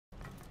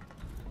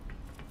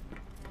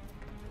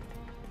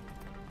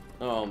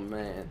Oh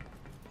man,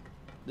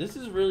 this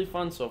is really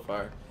fun so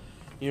far.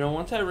 You know,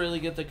 once I really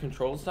get the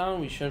controls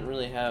down, we shouldn't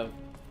really have,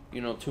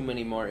 you know, too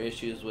many more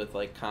issues with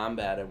like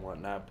combat and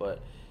whatnot.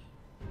 But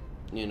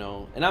you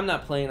know, and I'm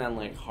not playing on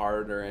like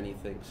hard or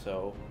anything,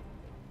 so.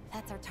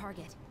 That's our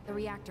target, the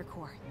reactor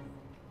core.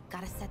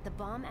 Gotta set the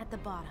bomb at the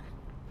bottom.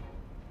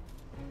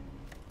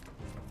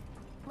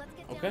 Let's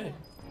get down. Okay,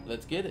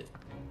 let's get it.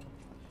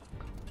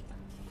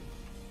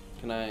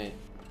 Can I?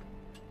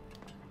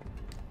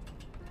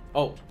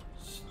 Oh,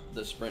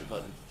 the sprint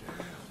button.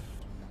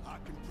 I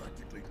can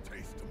practically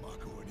taste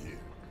tobacco in here.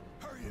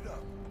 Hurry it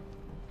up.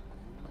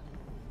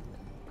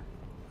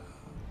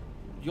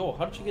 Yo,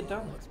 how did you get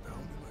down there? It's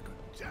pounding like a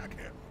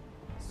jackhammer.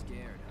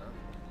 Scared,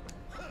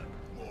 huh?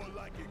 More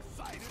like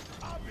excited.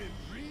 I've been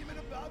dreaming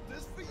about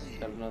this for years.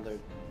 Got another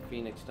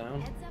Phoenix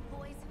down. Heads up,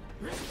 boys.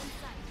 Mission in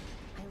sight.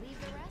 I leave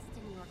the rest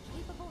in your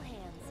capable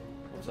hands.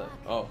 What's Good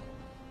that? luck.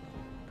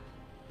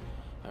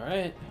 Oh. All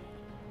right.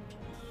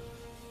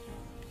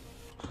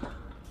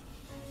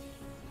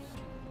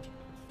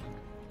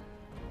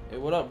 Hey,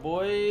 what up,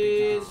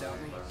 boys?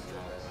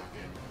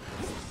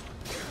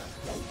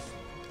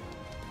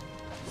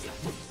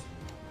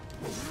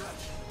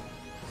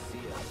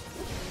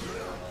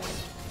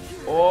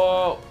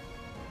 Oh!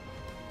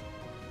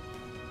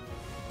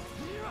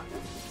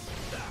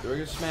 We're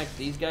gonna smack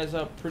these guys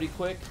up pretty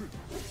quick.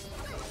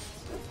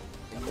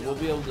 And we'll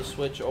be able to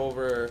switch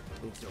over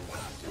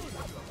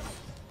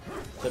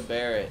to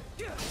Barrett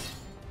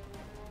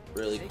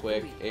really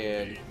quick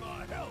and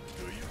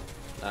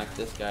knock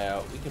this guy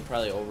out. We can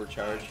probably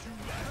overcharge.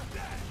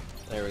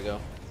 There we go.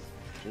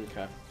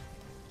 Okay.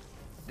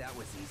 That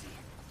was easy.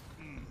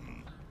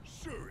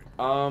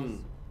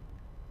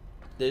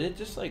 Did it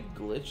just like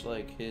glitch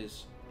like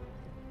his?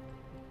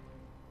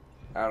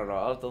 I don't know.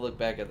 I'll have to look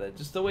back at that.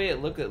 Just the way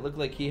it looked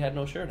like he had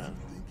no shirt on. I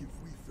think if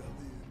we fell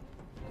in,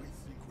 we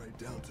sink right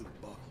down to the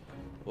bottom.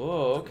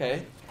 Oh,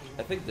 okay.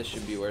 I think this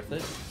should be worth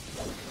it.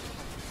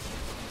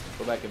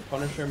 Go back in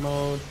Punisher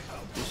mode.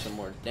 Do some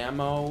more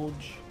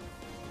damage.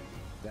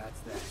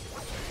 That's that.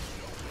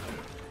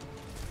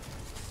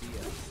 See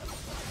ya.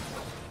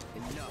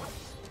 Enough.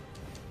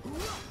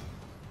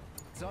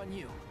 It's on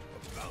you.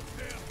 About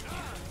damn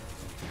time.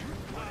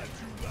 How'd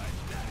you like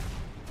that?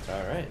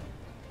 All right.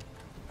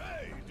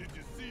 Hey, did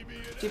you see me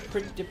in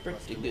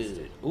Pretty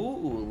good.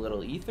 Ooh,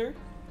 little ether.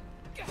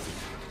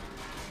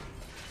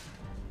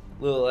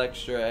 Little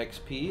extra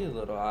XP, a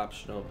little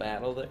optional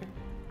battle there.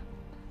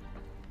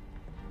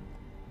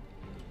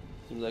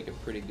 Seems like a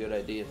pretty good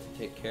idea to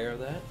take care of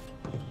that.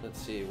 Let's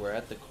see, we're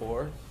at the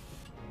core.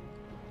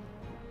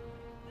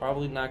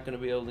 Probably not going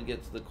to be able to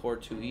get to the core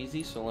too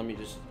easy, so let me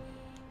just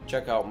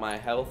check out my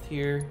health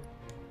here.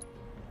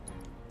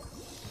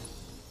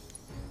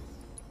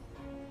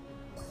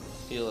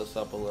 Heal us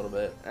up a little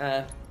bit.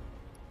 I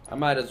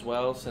might as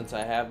well since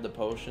I have the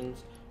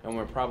potions, and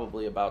we're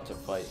probably about to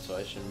fight, so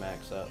I should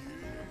max up.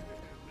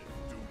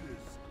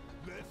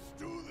 Let's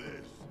do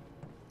this.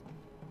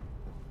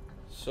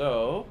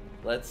 So,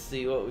 let's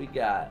see what we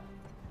got.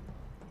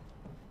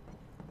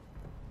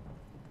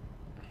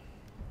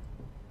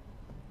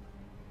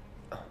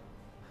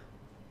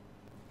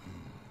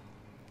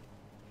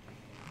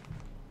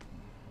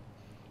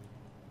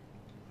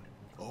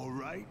 All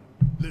right.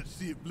 Let's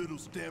see if Little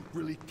Stamp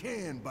really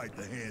can bite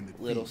the hand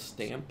that Little feeds.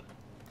 Stamp.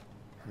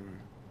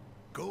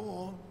 Go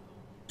on.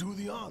 Do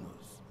the honors.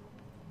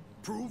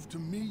 Prove to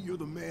me you're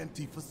the man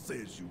Tifa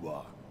says you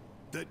are.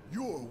 That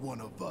you're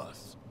one of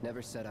us.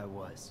 Never said I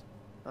was.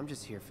 I'm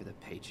just here for the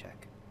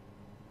paycheck.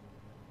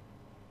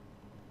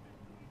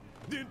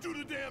 Then do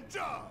the damn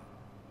job.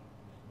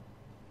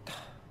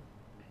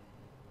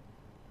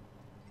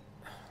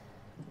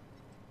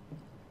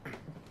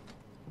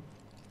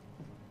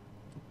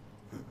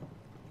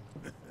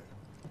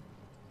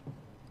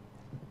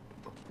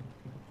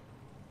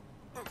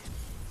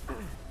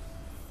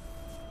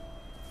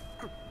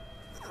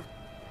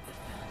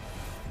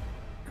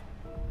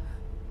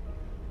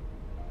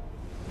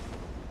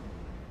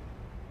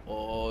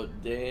 Oh,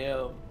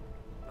 damn.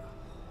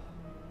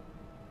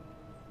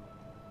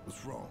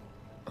 What's wrong?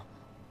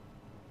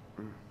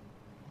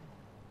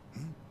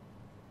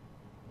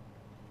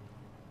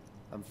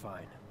 I'm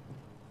fine.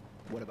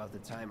 What about the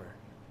timer?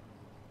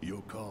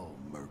 Your call,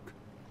 Merc.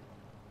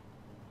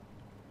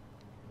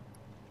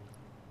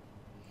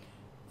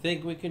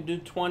 Think we can do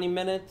 20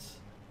 minutes?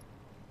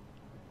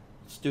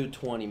 Let's do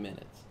 20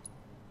 minutes.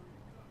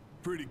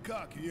 Pretty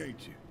cocky,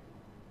 ain't you?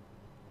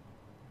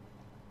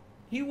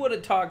 He would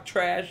have talked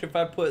trash if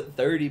I put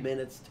 30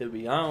 minutes, to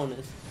be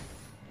honest.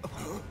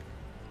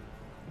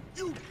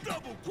 You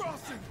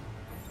double-crossing!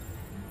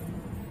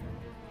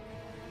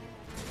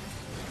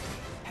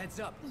 Heads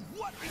up.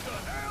 What in the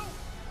hell?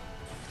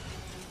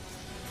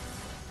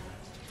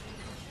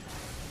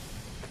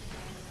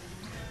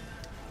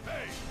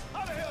 Hey,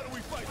 how the hell do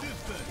we fight this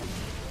thing?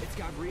 It's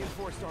got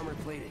reinforced armor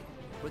plating,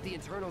 but the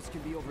internals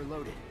can be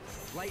overloaded.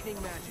 Lightning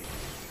magic.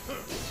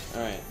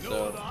 Alright, No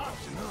so other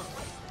option,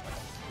 huh?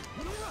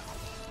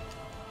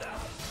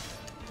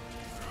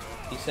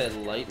 he said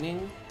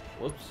lightning.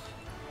 Whoops.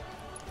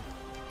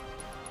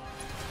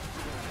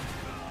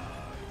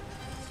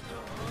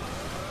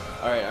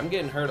 Alright, I'm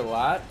getting hurt a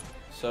lot,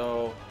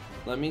 so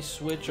let me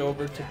switch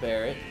over to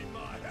Barret.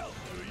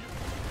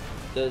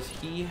 Does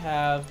he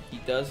have... He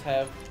does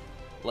have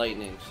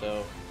lightning,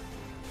 so...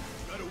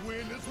 Better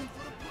win this one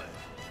for the play.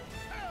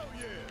 Hell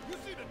yeah! You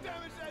see the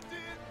damage I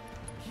did?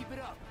 Keep it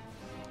up.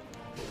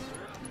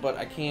 But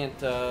I can't,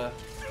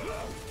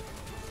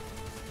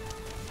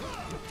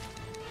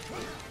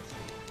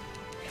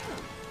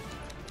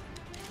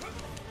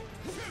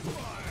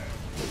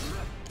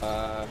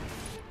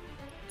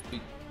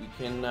 we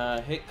can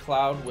hit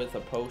Cloud with a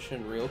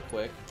potion real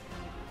quick,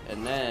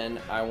 and then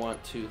I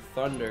want to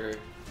thunder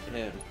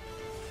him.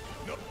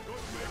 No,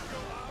 don't make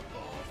your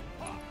eyeballs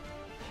pop.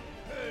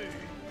 Hey,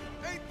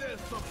 ain't there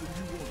something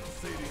you want to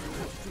say to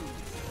yours too?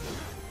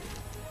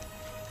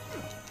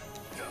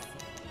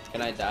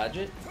 Can I dodge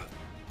it?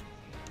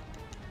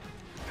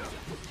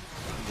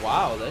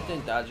 Wow, that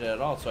didn't dodge it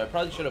at all, so I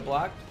probably should have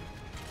blocked.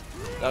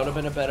 That would have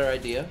been a better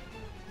idea.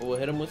 But we'll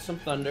hit him with some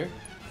thunder.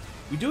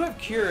 We do have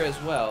Cure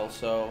as well,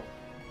 so...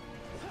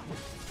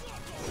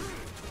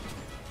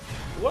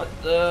 What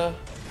the...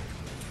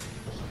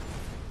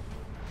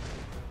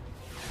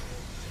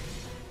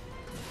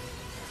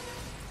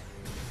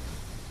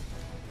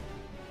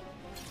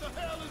 The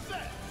hell is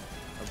that?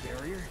 A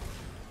barrier?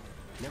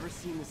 Never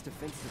seen this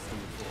defense system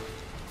before.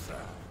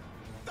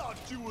 Thought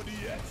you were the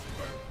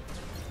expert.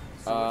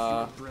 So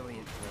what's your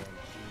brilliant plan,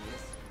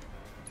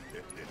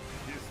 genius?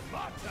 It's my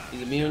time.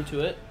 He's immune to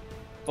it,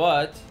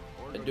 but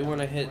I do want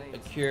to hit a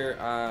Cure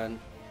on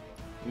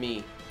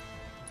me.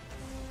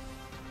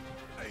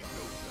 Ain't no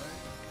thing.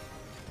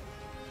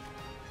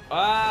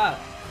 Ah!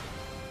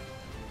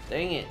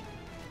 Dang it.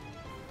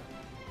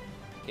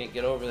 Can't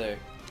get over there.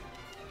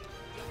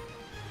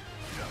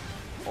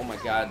 Oh my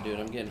god, dude,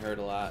 I'm getting hurt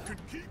a lot.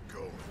 Could keep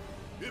going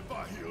if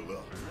I heal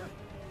up.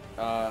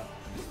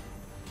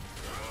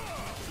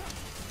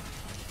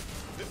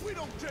 If we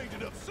don't change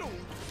it up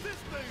soon, this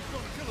thing's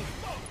gonna kill us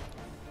both.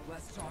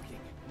 Less talking,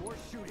 more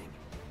shooting.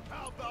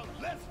 How about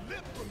less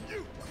lip from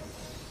you?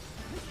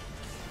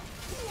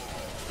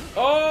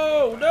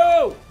 Oh,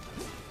 no!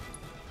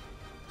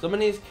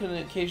 Summonings can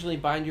occasionally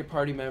bind your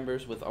party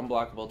members with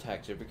unblockable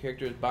attacks. If your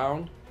character is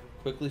bound,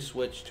 quickly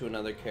switch to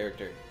another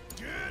character.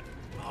 Get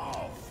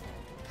off!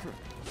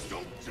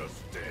 Don't just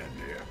stand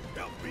there.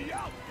 Help me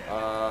out,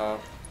 damn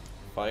it.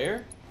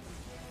 Fire?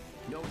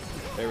 No,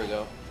 There we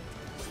go.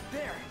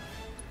 there!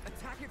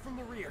 Attack it from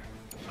the rear.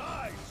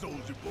 Aye,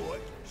 soldier boy.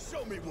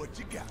 Show me what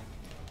you got.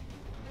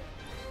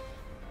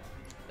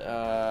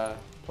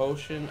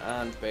 Potion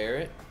on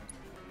Barret.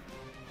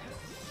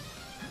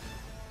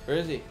 Where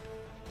is he?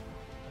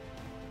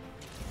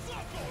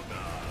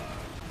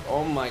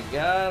 Oh my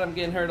god, I'm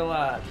getting hurt a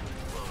lot.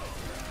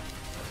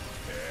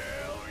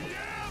 Hell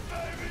yeah,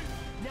 baby!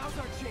 Now's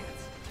our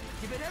chance.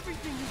 Give it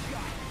everything you've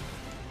got.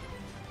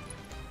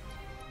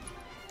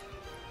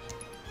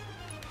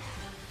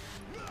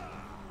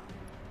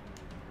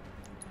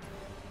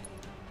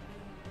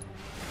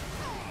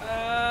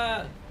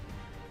 Ah!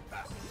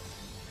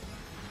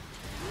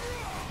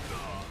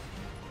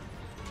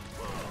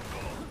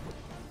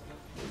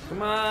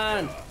 Come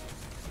on!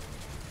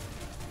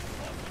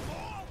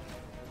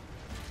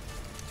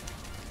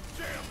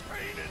 Damn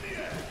pain in the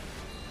ass!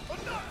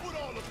 Enough with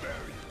all the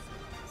barriers!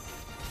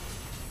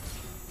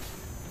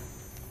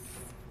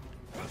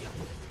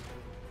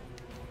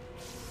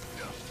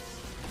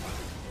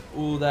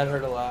 Ooh, that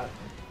hurt a lot.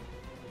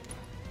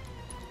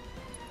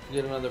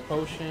 Get another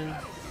potion.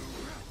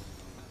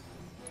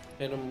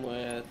 Hit him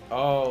with...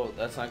 Oh,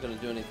 that's not going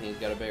to do anything. He's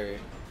got a barrier.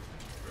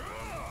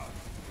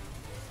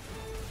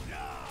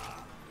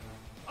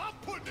 I'm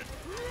putting it.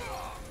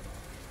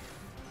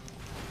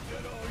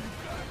 That all you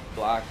got?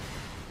 Block.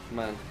 Come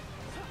on.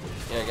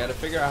 Yeah, I got to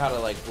figure out how to,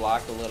 like,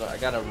 block a little. I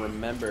got to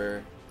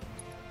remember...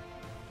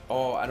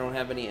 Oh, I don't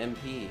have any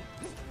MP.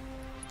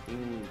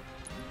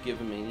 Give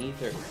him an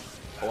ether.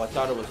 Oh, I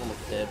thought it was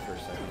almost dead for a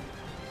second.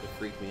 It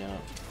freaked me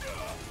out.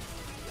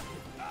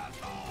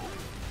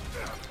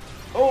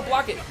 Oh,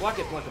 block it! Block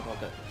it, block it,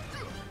 block it.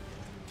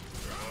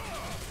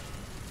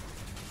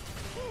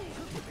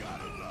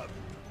 Gotta love it.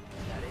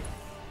 That it?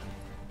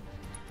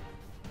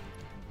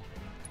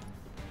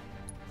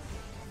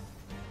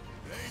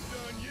 Ain't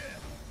done yet.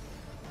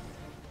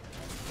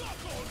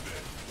 Suck on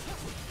this.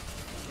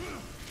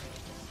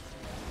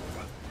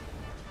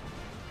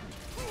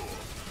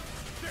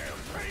 Damn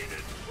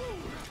painted.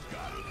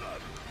 Gotta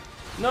love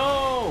it. No!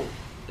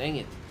 Dang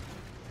it.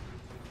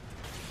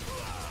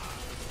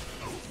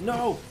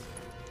 No!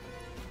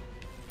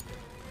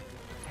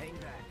 Hang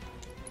back.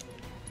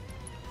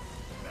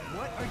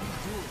 What are you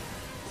doing?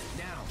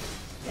 Now,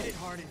 hit it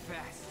hard and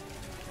fast.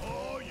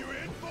 Oh, you're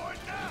in for it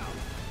now.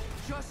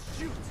 Just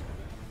shoot.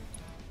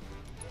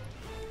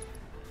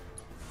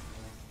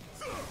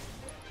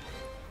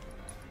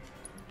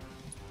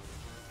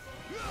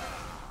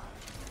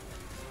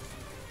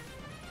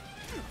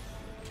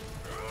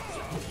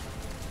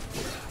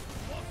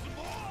 Want some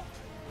more?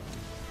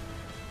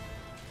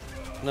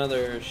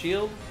 Another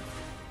shield.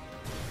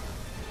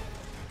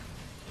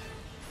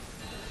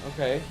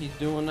 Okay, he's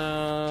doing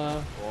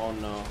oh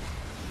no.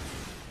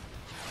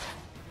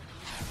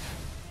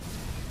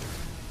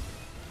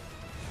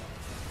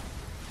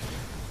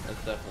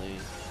 That's definitely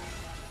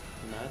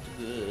not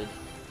good.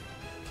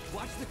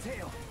 Watch the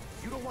tail.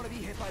 You don't want to be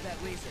hit by that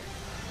laser.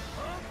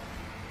 Huh?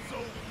 So,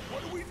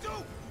 what do we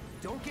do?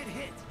 Don't get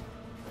hit.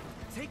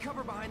 Take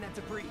cover behind that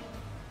debris.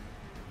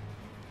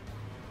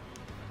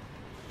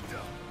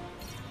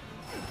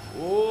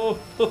 Oh!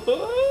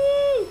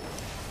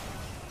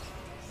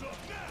 So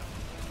now,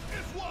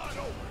 it's wide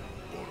open.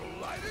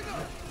 Gonna light it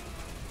up.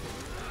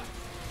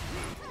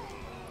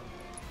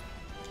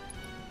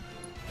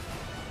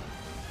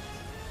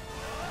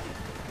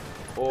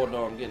 Oh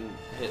no, I'm getting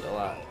hit a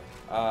lot.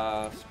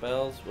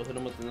 Spells, we'll hit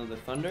him with another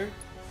thunder.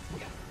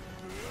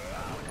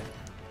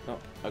 Oh,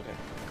 okay.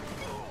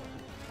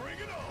 Bring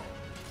it on.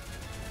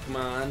 Come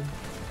on.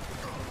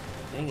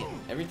 Dang it.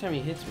 Every time he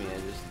hits me, I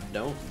just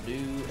don't do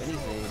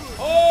anything.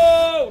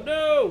 Oh,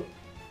 no!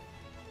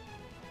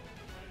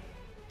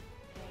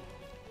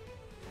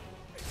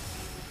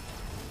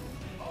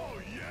 Oh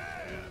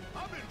yeah!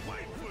 I've been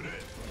waiting for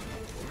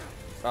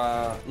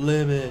this.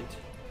 Limit.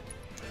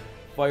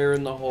 Fire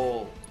in the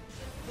hole.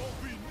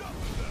 Won't be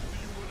nothing left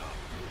of you and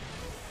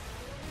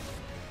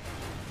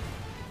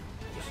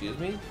I. Excuse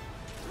me?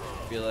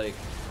 I feel like...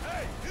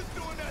 Hey, it's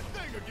doing that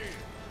thing again.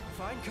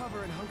 Find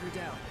cover and hunker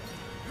down.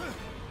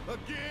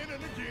 Again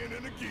and again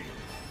and again.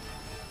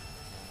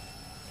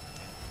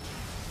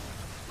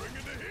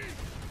 Bringing the heat.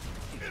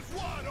 It's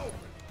wide open.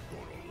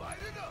 Gonna light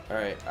it up.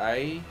 Alright,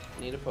 I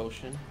need a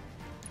potion.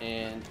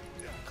 And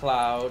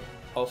Cloud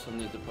also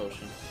needs a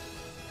potion.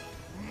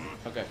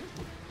 Okay.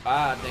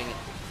 Ah, dang it.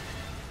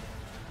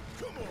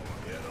 Come on,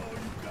 get all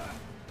you got.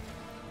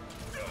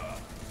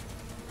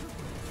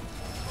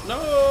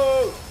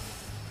 No!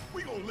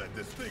 We gonna let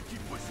this thing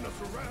keep pushing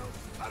us around?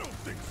 I don't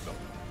think so.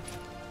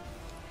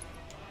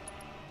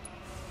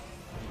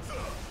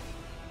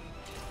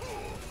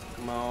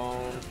 Come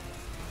on.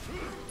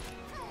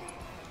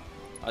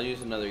 I'll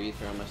use another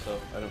ether on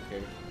myself. I don't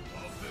care.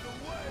 Off it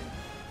away.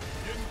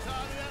 Getting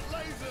tired of that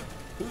laser.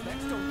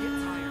 Next, don't get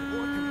tired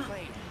or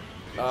complain.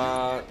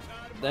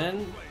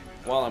 Then,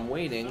 while I'm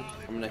waiting,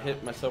 I'm gonna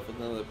hit myself with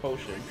another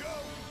potion.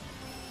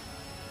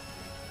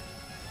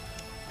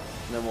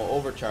 And then we'll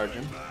overcharge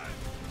him.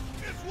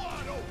 It's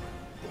wide open.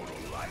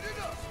 Gonna light it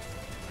up.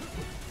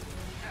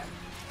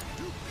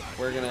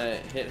 We're gonna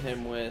hit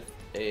him with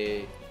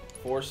a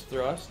force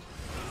thrust.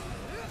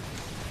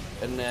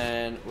 And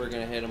then we're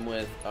gonna hit him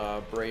with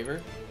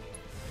Braver.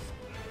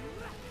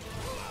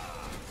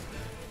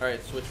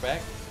 Alright, switch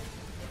back.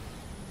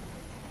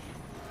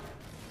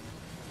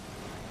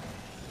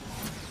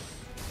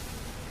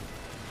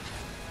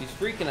 He's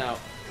freaking out.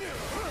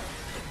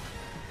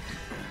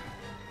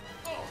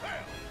 Oh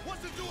hell!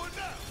 What's it doing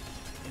now?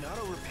 An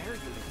auto repair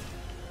unit.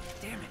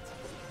 Damn it.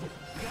 We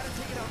gotta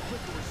take it out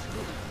quick or we're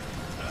screwed.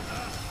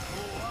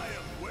 Oh, I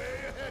am way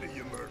ahead of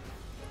you, Merc.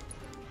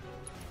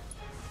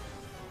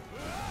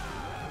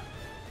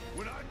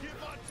 When I get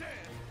my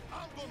chance,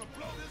 I'm gonna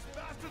blow this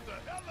bastard the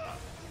hell up,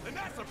 and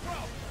that's a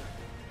problem.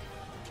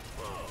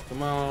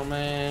 Come on,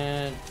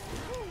 man.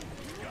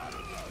 Gotta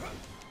love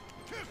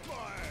it. Kiss my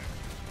ass.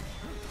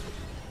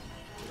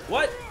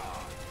 What?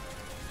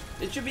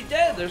 It should be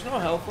dead. There's no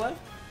health left.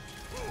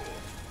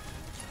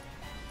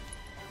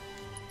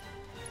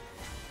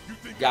 You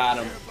think Got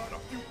I him. care about a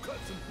few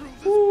cuts and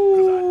bruises?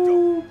 'Cause I don't.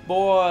 Ooh,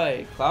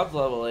 boy. Cloud's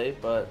level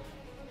 8, but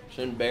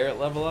shouldn't Barrett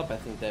level up? I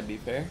think that'd be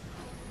fair.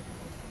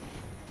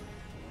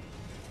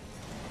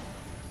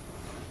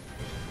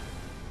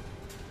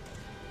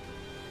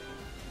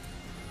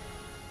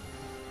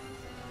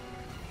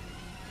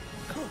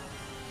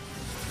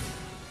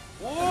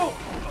 Whoa!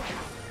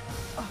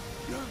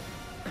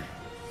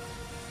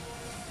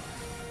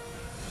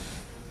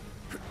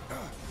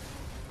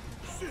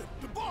 Shit,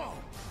 the bomb.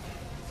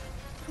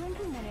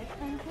 20 minutes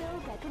until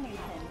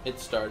detonation. It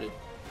started.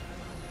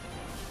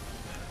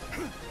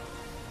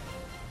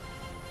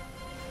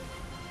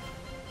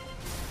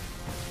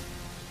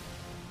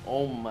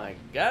 Oh my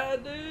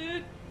god,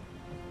 dude!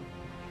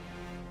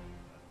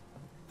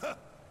 Huh,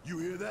 you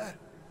hear that?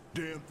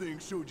 Damn thing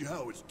showed you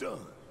how it's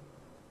done.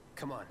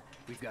 Come on,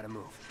 we've gotta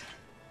move.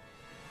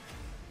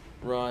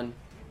 Run.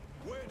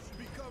 Wedge should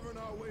be covering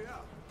our way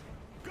out.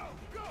 Go,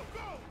 go,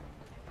 go!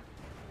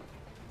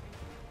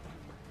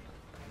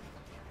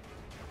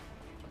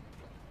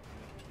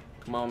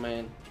 Come on,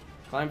 man.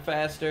 Climb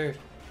faster.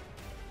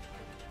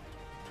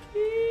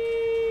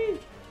 Whee!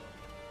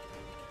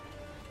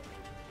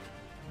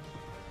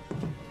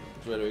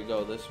 Where do we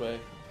go? This way?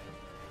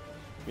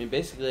 I mean,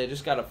 basically, I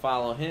just gotta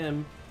follow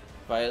him.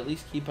 If I at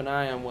least keep an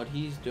eye on what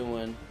he's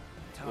doing,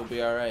 we'll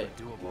be alright.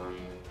 Doable.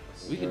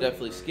 We can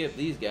definitely skip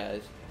these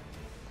guys.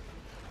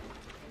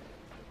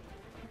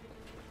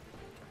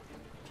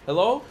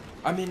 Hello?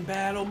 I'm in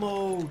battle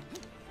mode.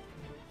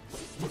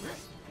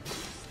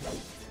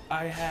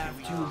 I have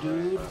to,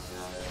 dude.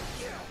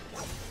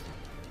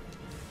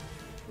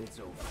 It's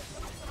over.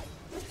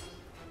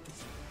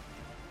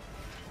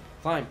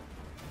 Climb.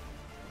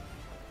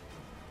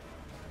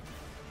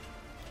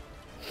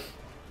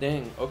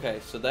 Dang,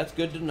 okay, so that's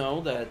good to know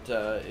that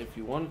if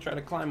you want to try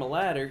to climb a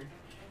ladder,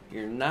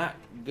 you're not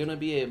gonna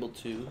be able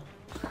to.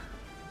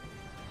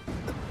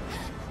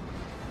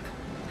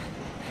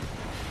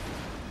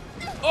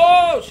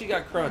 Oh, she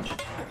got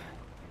crunched.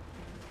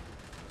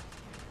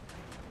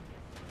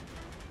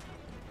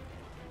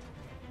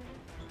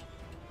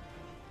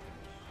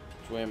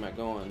 Which way am I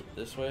going?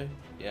 This way?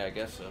 Yeah, I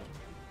guess so.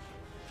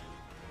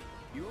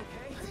 You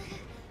okay?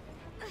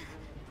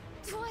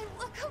 Do I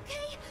look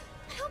okay?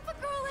 Help a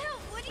girl out,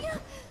 would you?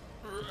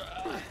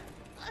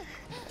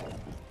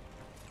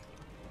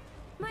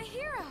 My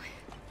hero.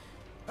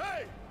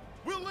 Hey,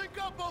 we'll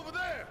link up over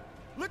there.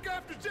 Look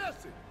after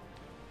Jesse.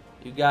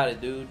 You got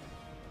it, dude.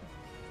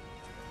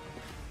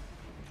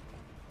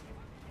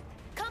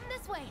 Come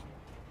this way.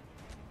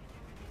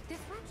 This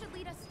route should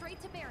lead us straight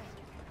to Barrett.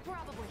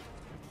 Probably.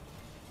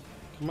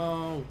 Come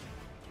on.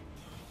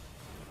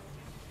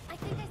 I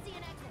think I see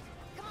an exit.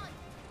 Come on.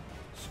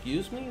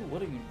 Excuse me?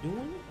 What are you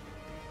doing?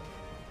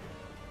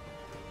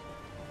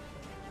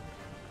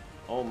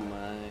 Oh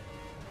my.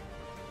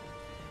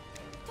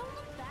 Don't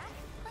look back.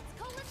 Let's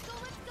go, let's go,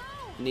 let's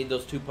go. Need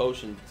those 2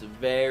 potions. It's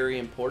very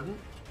important.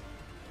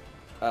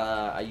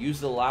 I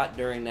used a lot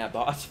during that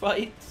boss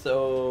fight,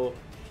 so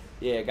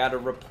yeah, gotta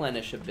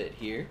replenish a bit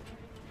here.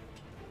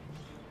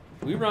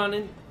 We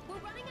running. We're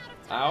running out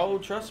of time. Oh,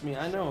 trust me,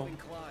 I know. And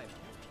climb.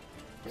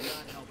 You're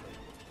not helping.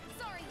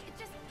 Sorry, it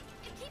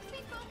keeps me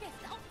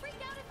focused. I'll freak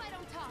out if I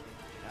don't talk.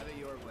 Have it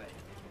your way.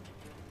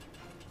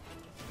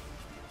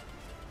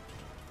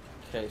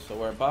 Okay, so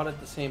we're about at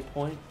the same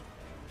point,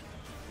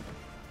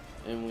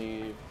 and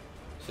we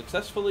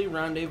successfully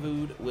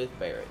rendezvoused with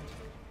Barrett.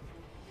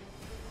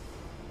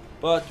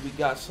 But we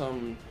got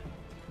some.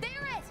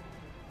 Barrett!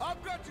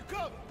 I've got you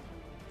covered.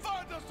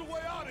 Find us a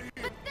way out of here.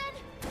 But then...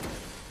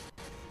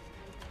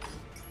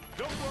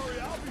 Don't worry,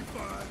 I'll be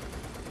fine.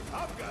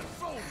 I've got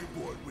Soldier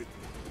Boy with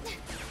me.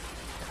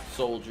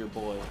 Soldier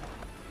Boy.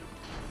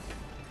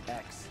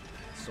 X,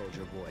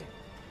 Soldier Boy.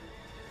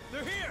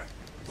 They're here.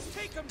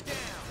 Take them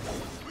down.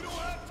 We don't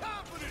have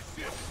time for this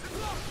shit.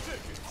 It's lost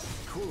tickets.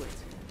 Cool it.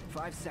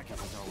 5 seconds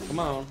is all we Come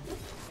need. on.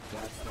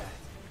 That's that.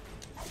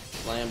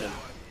 Slammed him.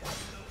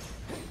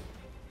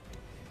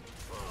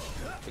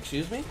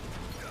 Excuse me?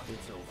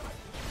 It's over.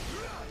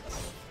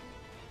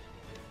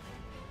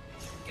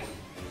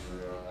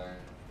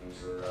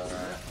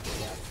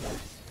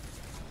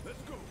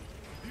 Let's go.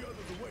 The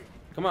others are waiting.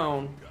 Come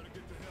on. Gotta get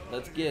the hell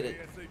Let's out of get here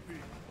it. ASAP.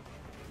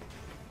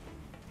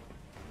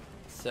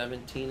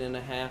 17 and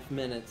a half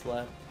minutes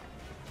left.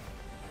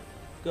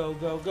 Go,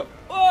 go, go.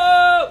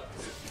 Whoa!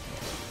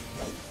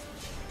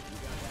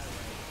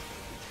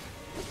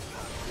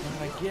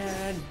 Not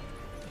again.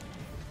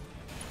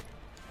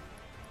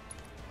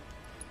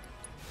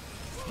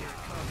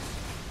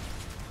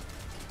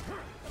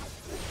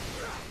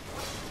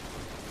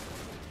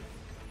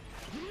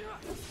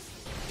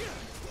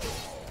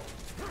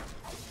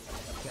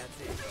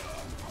 That's it.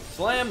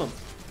 Slam him.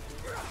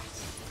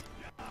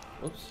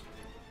 Oops.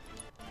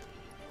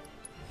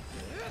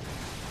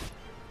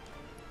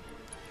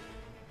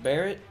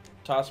 Barrett,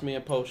 toss me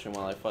a potion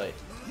while I fight.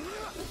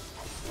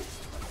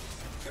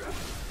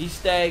 He's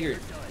staggered.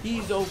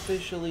 He's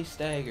officially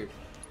staggered.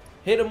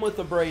 Hit him with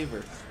a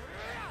braver.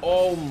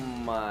 Oh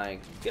my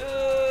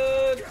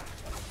god.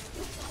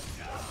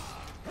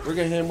 We're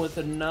gonna hit him with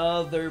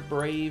another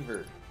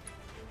braver.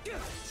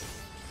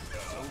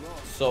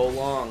 So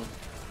long.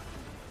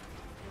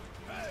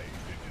 Hey,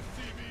 did you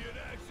see me in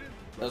action?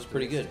 That was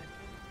pretty good.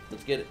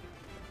 Let's get it.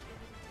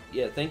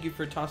 Yeah, thank you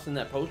for tossing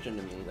that potion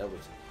to me. That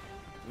was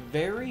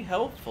very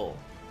helpful.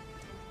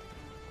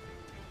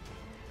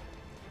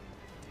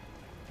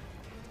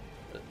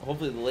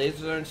 Hopefully the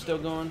lasers aren't still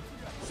going.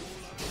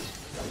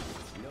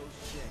 No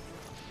shit.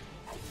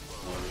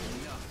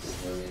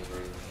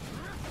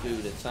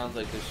 Dude, it sounds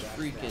like there's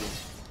freaking...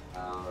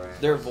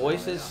 Their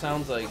voices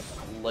sounds like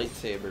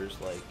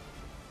lightsabers, like...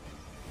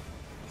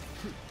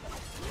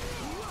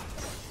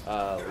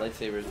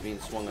 lightsabers being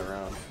swung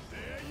around.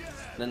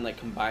 And then like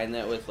combine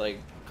that with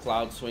like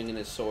Cloud swinging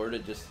his sword,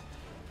 it just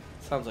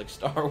sounds like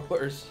Star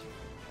Wars.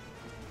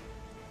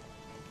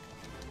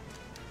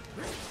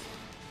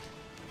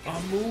 A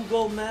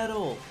Moogle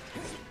medal!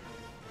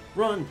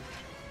 Run!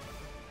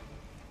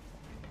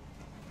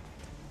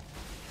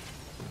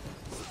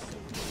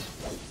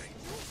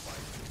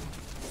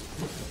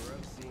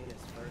 We're seeing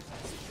his first.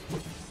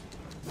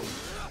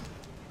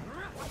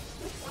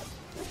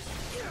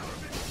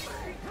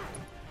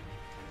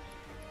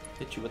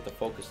 Hit you with the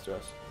focus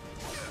thrust.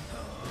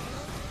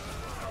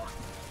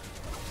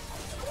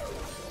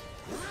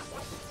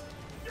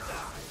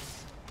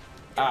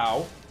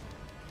 Ow.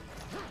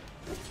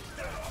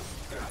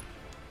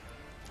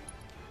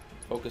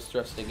 Focus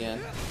thrust again.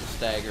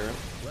 Stagger him.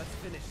 Let's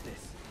finish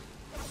this.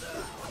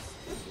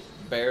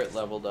 Barrett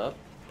leveled up.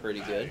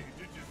 Pretty good.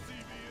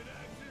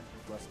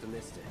 Must have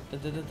missed it.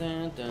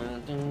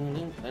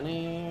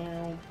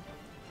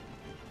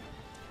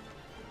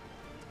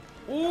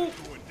 Ooh.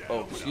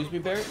 Oh, excuse me,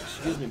 Barrett.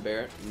 Excuse me,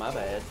 Barrett. My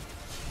bad.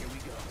 Here we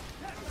go.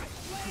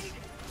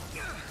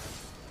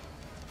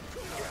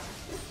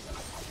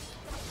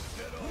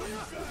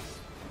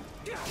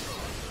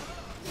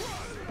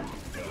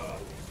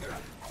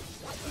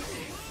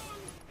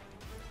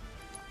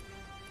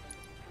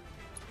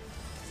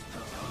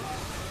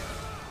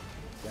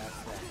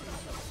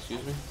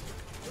 Excuse me?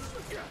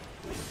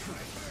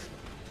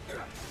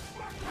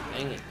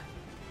 Dang it.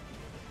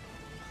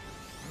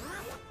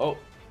 Oh.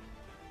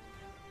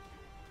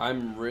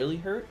 I'm really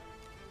hurt?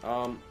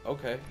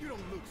 Okay. You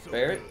don't look so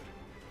Barrett?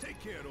 good.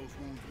 Take care of those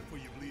wounds before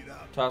you bleed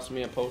out. Toss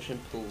me a potion,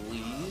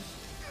 please.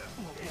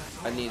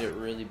 I need it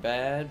really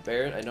bad.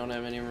 Barrett, I don't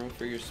have any room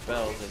for your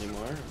spells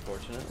anymore,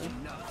 unfortunately.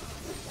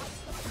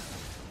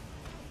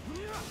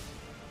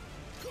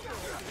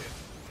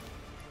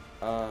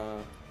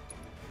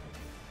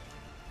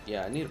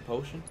 Yeah, I need a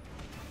potion.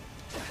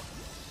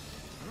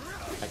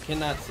 I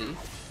cannot see.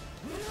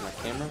 My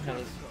camera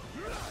has...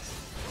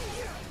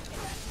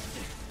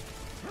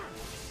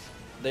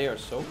 They are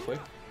so quick.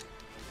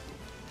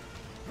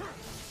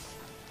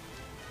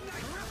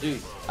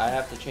 Dude, I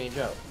have to change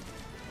out.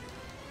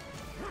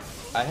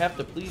 I have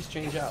to please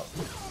change out.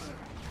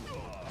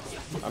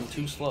 I'm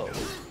too slow.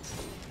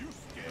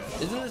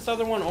 Isn't this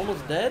other one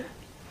almost dead?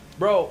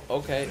 Bro,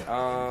 okay,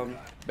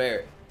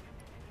 Barrett.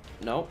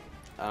 Nope.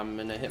 I'm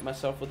gonna hit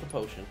myself with the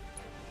potion.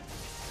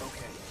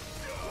 Okay.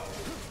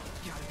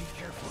 Gotta be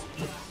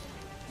careful.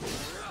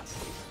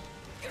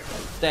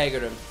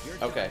 Staggered him.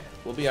 Okay,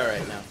 we'll be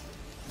alright now.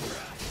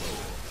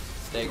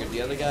 Staggered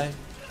the other guy.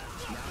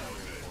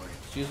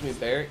 Excuse me,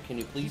 Barrett, can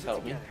you please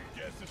help me?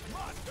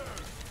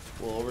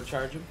 We'll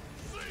overcharge him.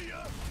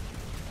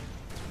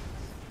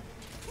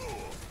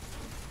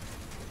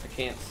 I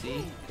can't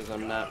see because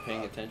I'm not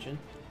paying attention.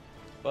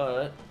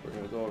 But we're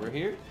gonna go over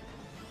here.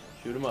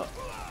 Shoot him up.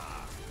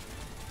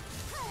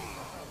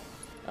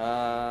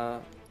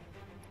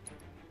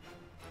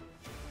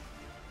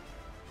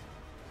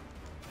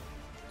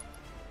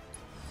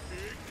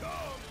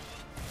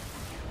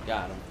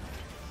 Got him.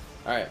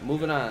 Alright,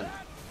 moving on.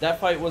 That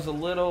fight was a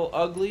little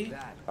ugly.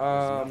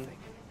 We're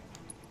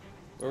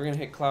gonna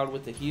hit Cloud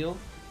with the heal.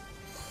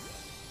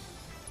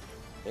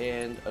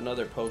 And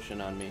another potion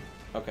on me.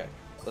 Okay,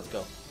 let's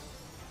go.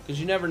 Because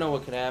you never know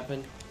what could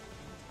happen.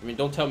 I mean,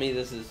 don't tell me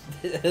this is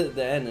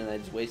the end and I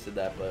just wasted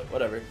that, but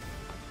whatever.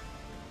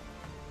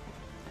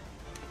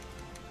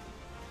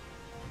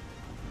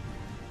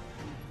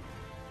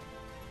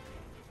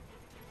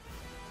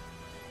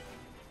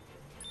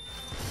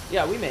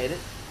 Yeah, we made it.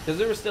 Because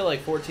there was still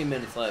like 14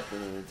 minutes left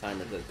and then the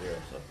timer's at 0,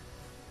 so.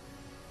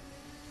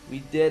 We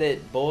did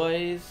it,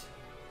 boys.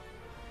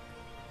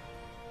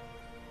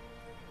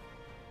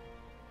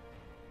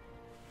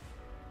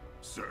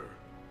 Sir.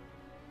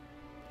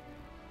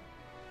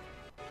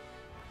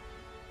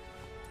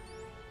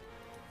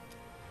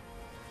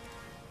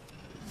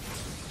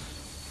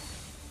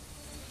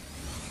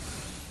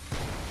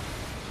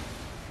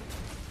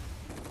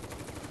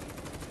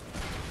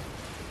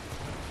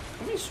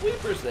 How many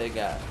sweepers they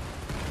got?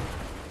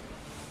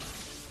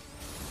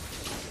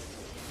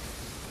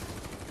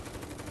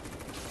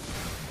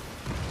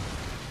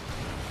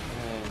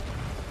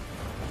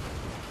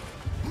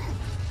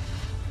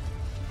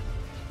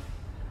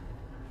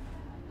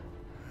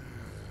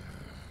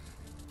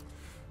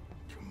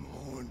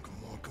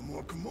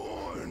 Come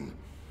on.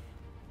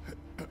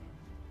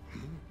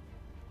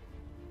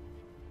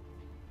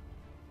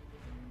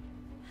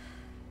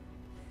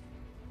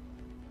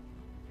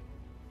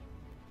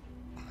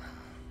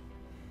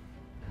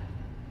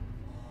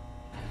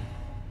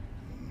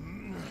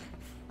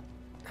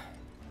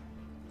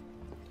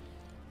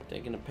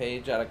 Taking a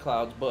page out of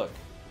Cloud's book.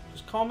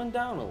 Just calming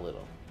down a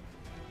little.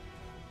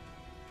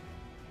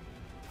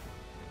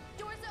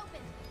 Doors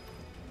open.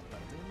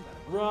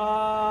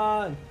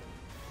 Run!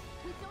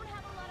 We don't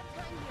have a lot of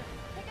time here.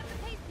 Pick up the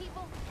pace,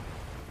 people.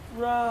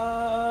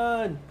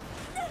 Run!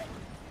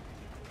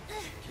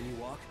 Can you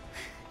walk?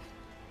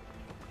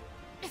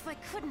 If I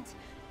couldn't,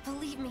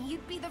 believe me,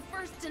 you'd be the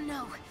first to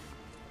know.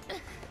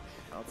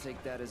 I'll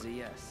take that as a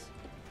yes.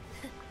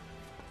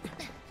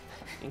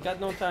 Ain't got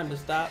no time to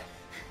stop.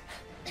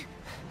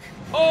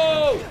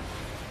 Oh!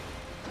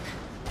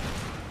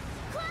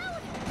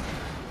 Cloud!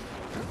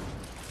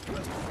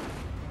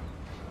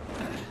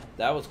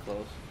 That was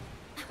close.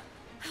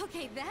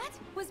 Okay, that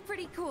was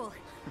pretty cool.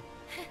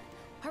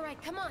 All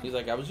right, come on. He's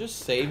like, I was just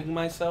saving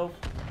myself.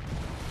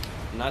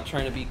 I'm not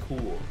trying to be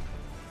cool.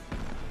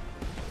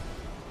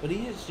 But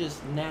he is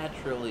just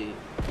naturally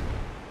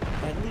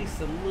at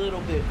least a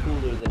little bit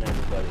cooler than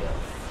everybody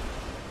else.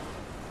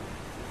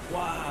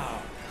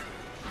 Wow.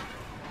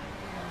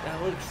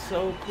 That looks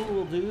so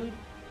cool, dude.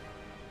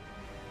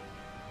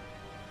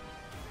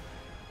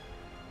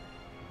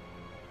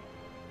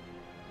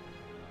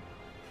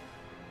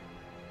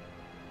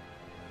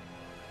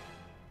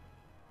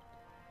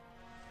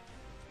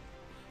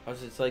 I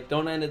was just like,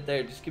 don't end it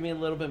there. Just give me a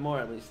little bit more,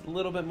 at least. A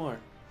little bit more.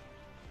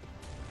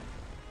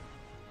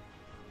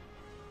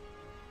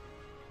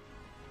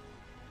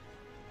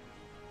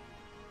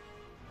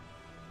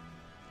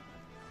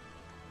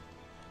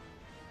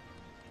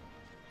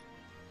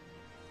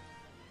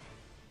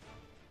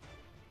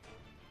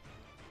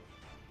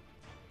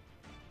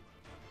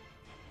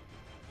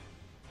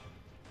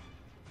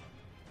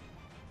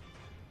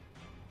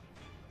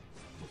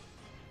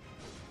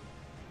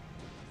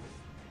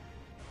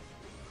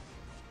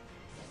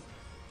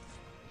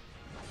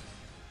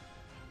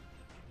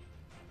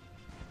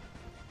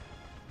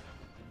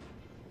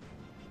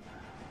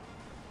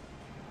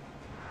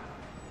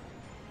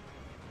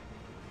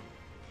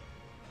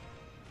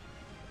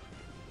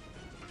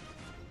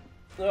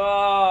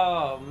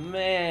 Oh,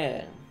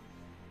 man.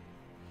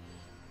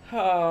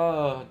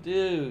 Oh,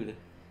 dude.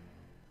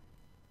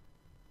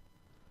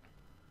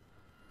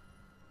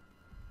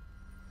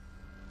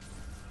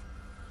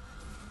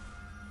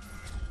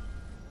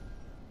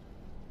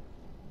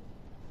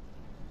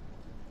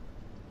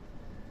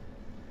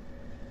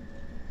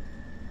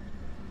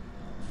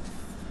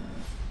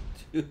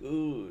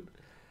 Dude.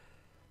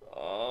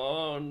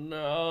 Oh,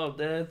 no.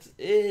 That's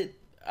it.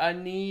 I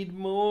need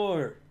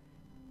more.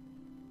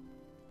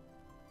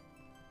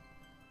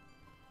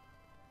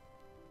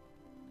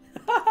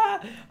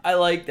 I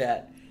like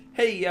that.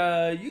 Hey,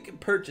 you can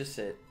purchase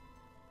it.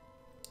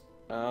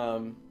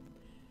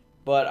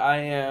 But I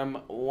am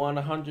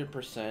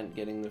 100%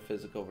 getting the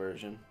physical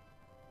version.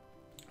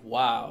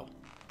 Wow.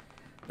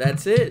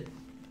 That's it.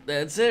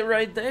 That's it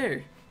right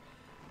there.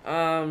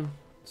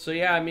 So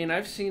yeah, I mean,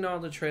 I've seen all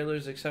the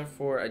trailers except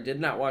for I did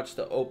not watch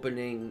the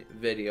opening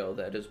video.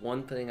 That is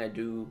one thing I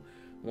do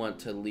want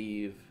to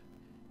leave,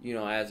 you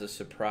know, as a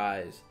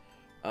surprise.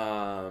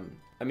 I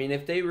mean,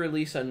 if they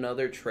release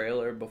another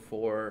trailer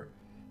before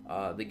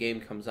the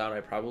game comes out,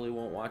 I probably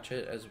won't watch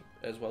it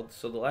as well.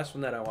 So the last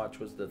one that I watched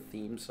was the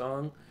theme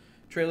song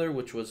trailer,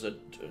 which was a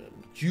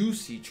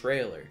juicy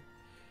trailer.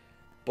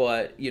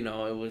 But, you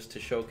know, it was to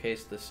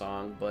showcase the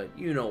song, but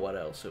you know what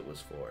else it was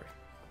for.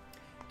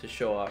 To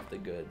show off the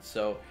goods.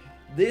 So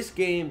this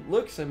game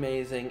looks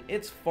amazing.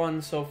 It's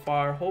fun so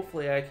far.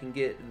 Hopefully I can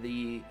get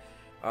the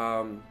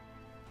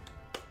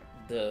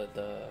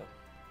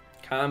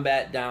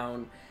combat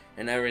down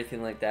and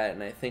everything like that,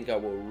 and I think I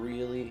will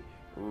really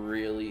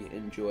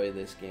enjoy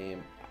this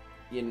game.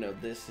 You know,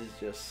 this is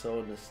just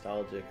so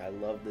nostalgic. I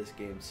love this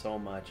game so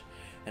much,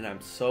 and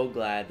I'm so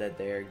glad that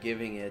they are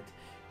giving it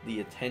the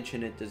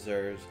attention it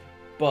deserves.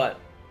 But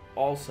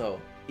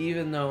also,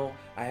 even though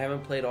I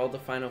haven't played all the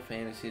Final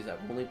Fantasies,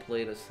 I've only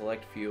played a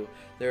select few,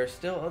 there are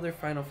still other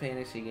Final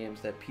Fantasy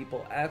games that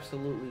people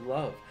absolutely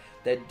love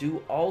that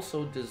do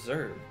also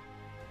deserve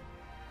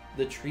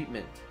the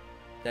treatment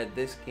that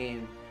this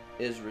game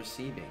is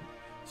receiving.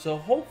 So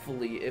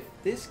hopefully, if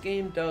this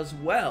game does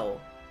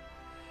well,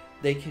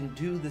 they can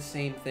do the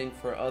same thing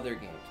for other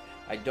games.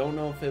 I don't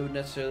know if it would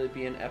necessarily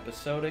be an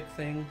episodic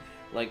thing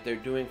like they're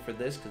doing for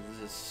this, because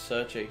this is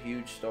such a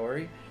huge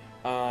story.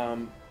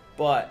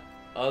 But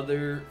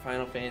other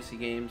Final Fantasy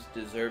games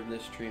deserve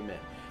this treatment.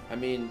 I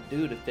mean,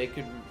 dude, if they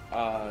could,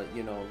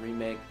 you know,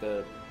 remake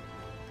the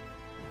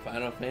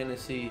Final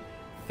Fantasy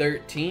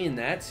 13,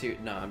 that's here.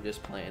 No, I'm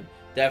just playing.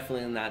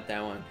 Definitely not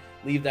that one.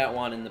 Leave that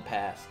one in the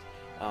past.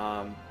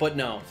 But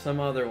no, some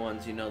other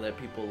ones, you know, that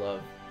people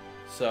love.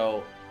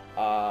 So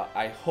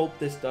I hope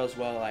this does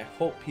well. I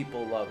hope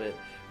people love it,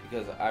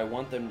 because I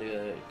want them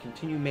to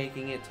continue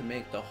making it, to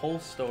make the whole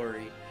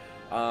story.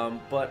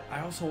 But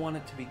I also want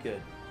it to be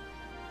good.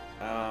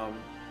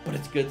 But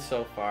it's good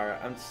so far.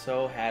 I'm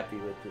so happy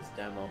with this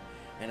demo,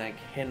 and I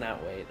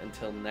cannot wait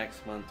until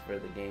next month where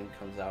the game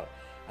comes out.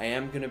 I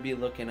am going to be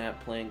looking at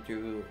playing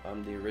through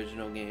the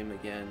original game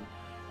again,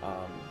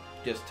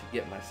 just to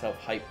get myself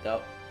hyped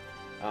up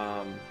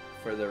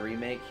for the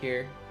remake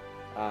here.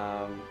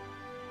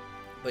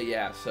 But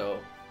yeah, so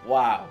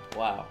wow.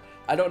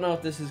 I don't know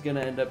if this is going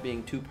to end up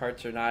being 2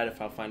 parts or not,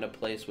 if I'll find a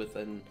place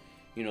within,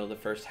 you know, the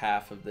first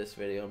half of this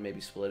video,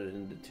 maybe split it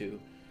into 2.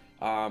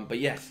 But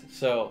yes,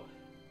 so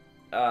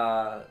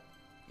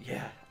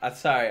yeah, I'm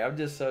sorry, I'm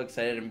just so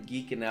excited. I'm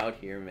geeking out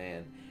here,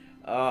 man.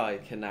 Oh, I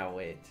cannot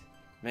wait,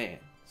 man.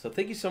 So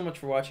thank you so much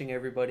for watching,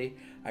 everybody.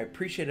 I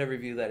appreciate every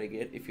view that I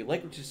get. If you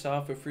like what you saw,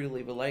 feel free to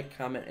leave a like,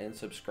 comment, and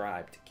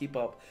subscribe to keep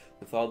up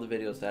with all the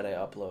videos that I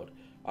upload.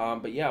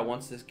 But yeah,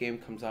 once this game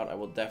comes out, I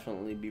will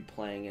definitely be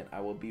playing it.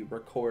 I will be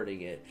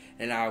recording it,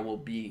 and I will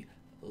be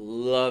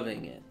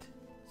loving it.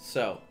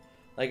 So,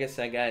 like I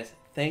said, guys,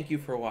 thank you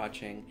for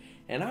watching,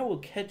 and I will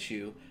catch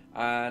you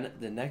on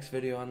the next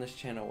video on this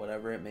channel,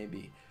 whatever it may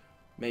be.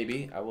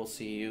 Maybe I will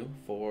see you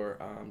for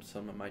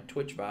some of my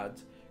Twitch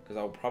VODs, because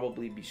I'll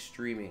probably be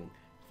streaming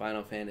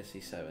Final Fantasy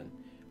VII.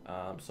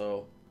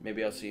 So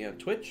maybe I'll see you on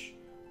Twitch,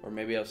 or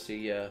maybe I'll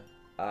see you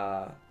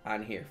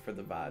on here for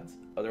the VODs.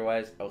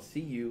 Otherwise, I'll see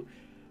you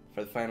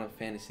for the Final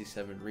Fantasy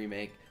VII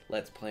Remake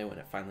Let's Play when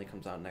it finally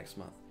comes out next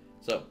month.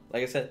 So,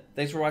 like I said,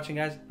 thanks for watching,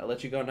 guys. I'll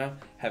let you go now.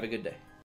 Have a good day.